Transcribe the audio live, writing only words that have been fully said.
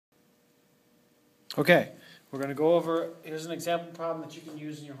Okay, we're going to go over, here's an example problem that you can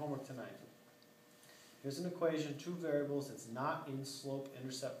use in your homework tonight. Here's an equation, two variables, it's not in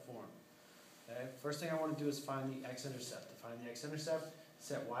slope-intercept form. Okay? First thing I want to do is find the x-intercept. To find the x-intercept,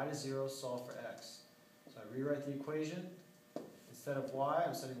 set y to 0, solve for x. So I rewrite the equation. Instead of y,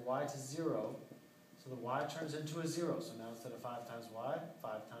 I'm setting y to 0. So the y turns into a 0. So now instead of 5 times y,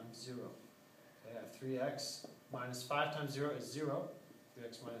 5 times 0. Okay, I have 3x minus 5 times 0 is 0.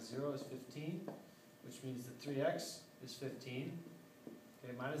 3x minus 0 is 15, which means that 3x is 15.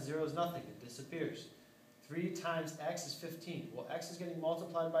 Okay, minus 0 is nothing. It disappears. 3 times x is 15. Well, x is getting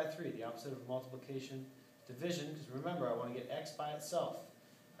multiplied by 3, the opposite of multiplication, division, because remember, I want to get x by itself.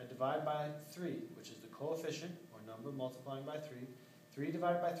 I divide by 3, which is the coefficient, or number, multiplying by 3. 3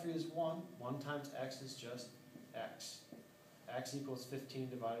 divided by 3 is 1. 1 times x is just x. X equals 15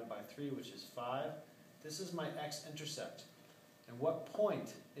 divided by 3, which is 5. This is my x-intercept. And what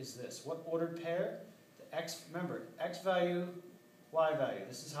point is this? What ordered pair? The x, remember, x value, y value.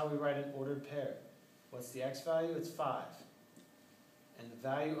 This is how we write an ordered pair. What's the x value? It's 5. And the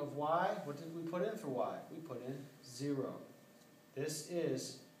value of y, what did we put in for y? We put in 0. This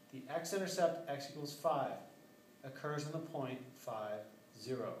is the x-intercept, x equals 5, occurs on the point 5,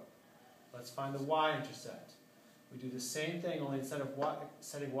 0. Let's find the y-intercept. We do the same thing, only instead of y,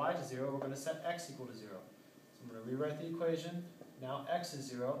 setting y to 0, we're going to set x equal to 0. So I'm going to rewrite the equation. Now x is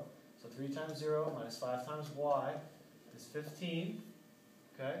 0. So 3 times 0 minus 5 times y is 15.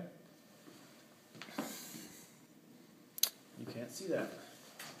 Okay? You can't see that.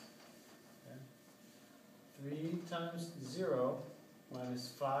 Okay. 3 times 0 minus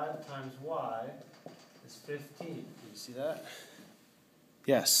 5 times y is 15. Can you see that?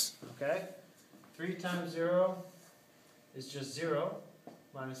 Yes. Okay? 3 times 0 is just 0.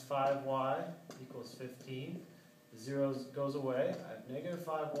 Minus 5y equals 15. The 0 goes away. I have negative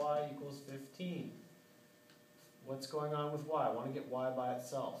 5y equals 15. What's going on with y? I want to get y by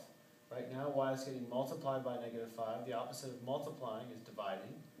itself. Right now, y is getting multiplied by negative 5. The opposite of multiplying is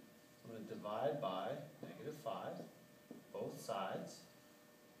dividing. So I'm going to divide by negative 5, both sides.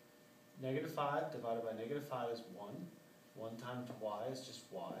 Negative 5 divided by negative 5 is 1. 1 times y is just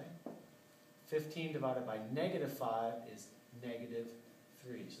y. 15 divided by negative 5 is negative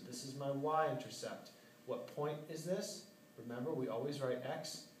 3. So this is my y-intercept. What point is this? Remember, we always write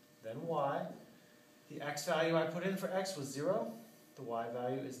x, then y. The x value I put in for x was 0. The y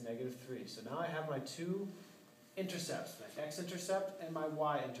value is negative 3. So now I have my two intercepts, my x-intercept and my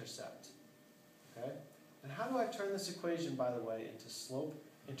y-intercept. Okay? And how do I turn this equation, by the way, into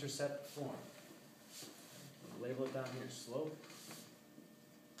slope-intercept form? I'll label it down here,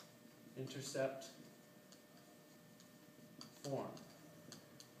 slope-intercept form.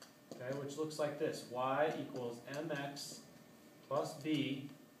 Okay, which looks like this. Y equals mx plus b,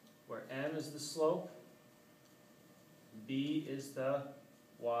 where m is the slope, b is the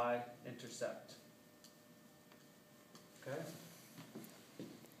y-intercept. Okay?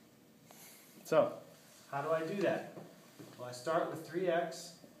 So, how do I do that? Well, I start with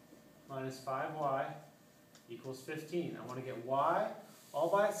 3x minus 5y equals 15. I want to get y all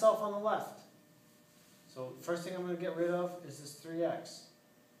by itself on the left. So, first thing I'm going to get rid of is this 3x.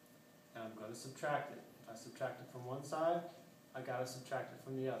 And I'm going to subtract it. If I subtract it from one side, I got to subtract it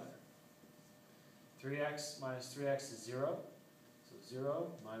from the other. 3x minus 3x is 0. So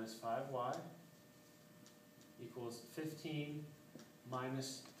 0 minus 5y equals 15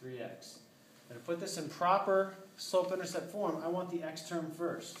 minus 3x. And to put this in proper slope-intercept form, I want the x term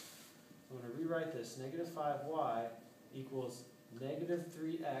first. I'm going to rewrite this. Negative 5y equals negative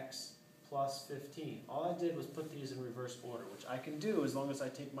 3x plus 15. All I did was put these in reverse order, which I can do as long as I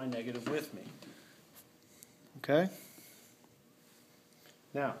take my negative with me. Okay?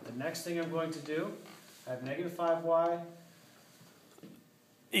 Now, the next thing I'm going to do, I have negative 5y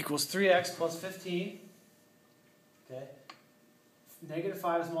equals 3x plus 15. Okay? Negative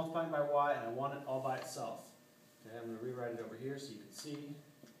 5 is multiplying by y, and I want it all by itself. Okay, I'm going to rewrite it over here so you can see.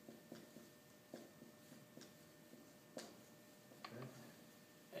 Okay.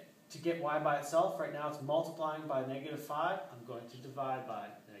 To get y by itself, right now it's multiplying by negative 5. I'm going to divide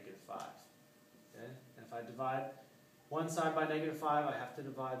by negative 5. Okay? And if I divide one side by negative 5, I have to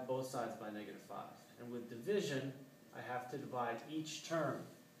divide both sides by negative 5. And with division, I have to divide each term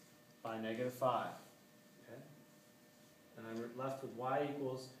by negative 5. Okay? And I'm left with y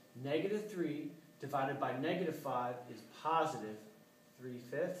equals negative 3 divided by negative 5 is positive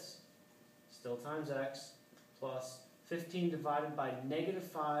 3/5, still times x, plus 15 divided by negative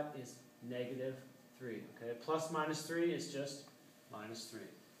 5 is negative 3. Okay? Plus minus 3 is just minus 3.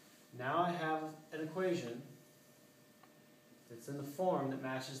 Now I have an equation that's in the form that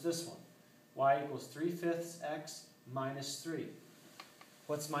matches this one. y equals 3/5 x minus 3.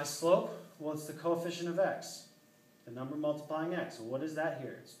 What's my slope? Well, it's the coefficient of x, the number multiplying x. So what is that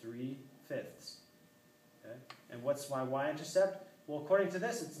here? It's 3/5. Okay? And what's my y-intercept? Well, according to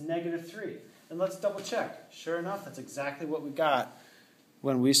this, it's -3. And let's double check. Sure enough, that's exactly what we got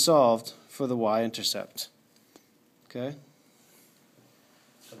when we solved for the y-intercept. Okay?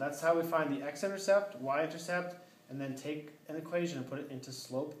 So that's how we find the x-intercept, y-intercept, and then take an equation and put it into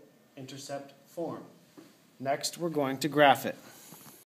slope-intercept form. Next, we're going to graph it.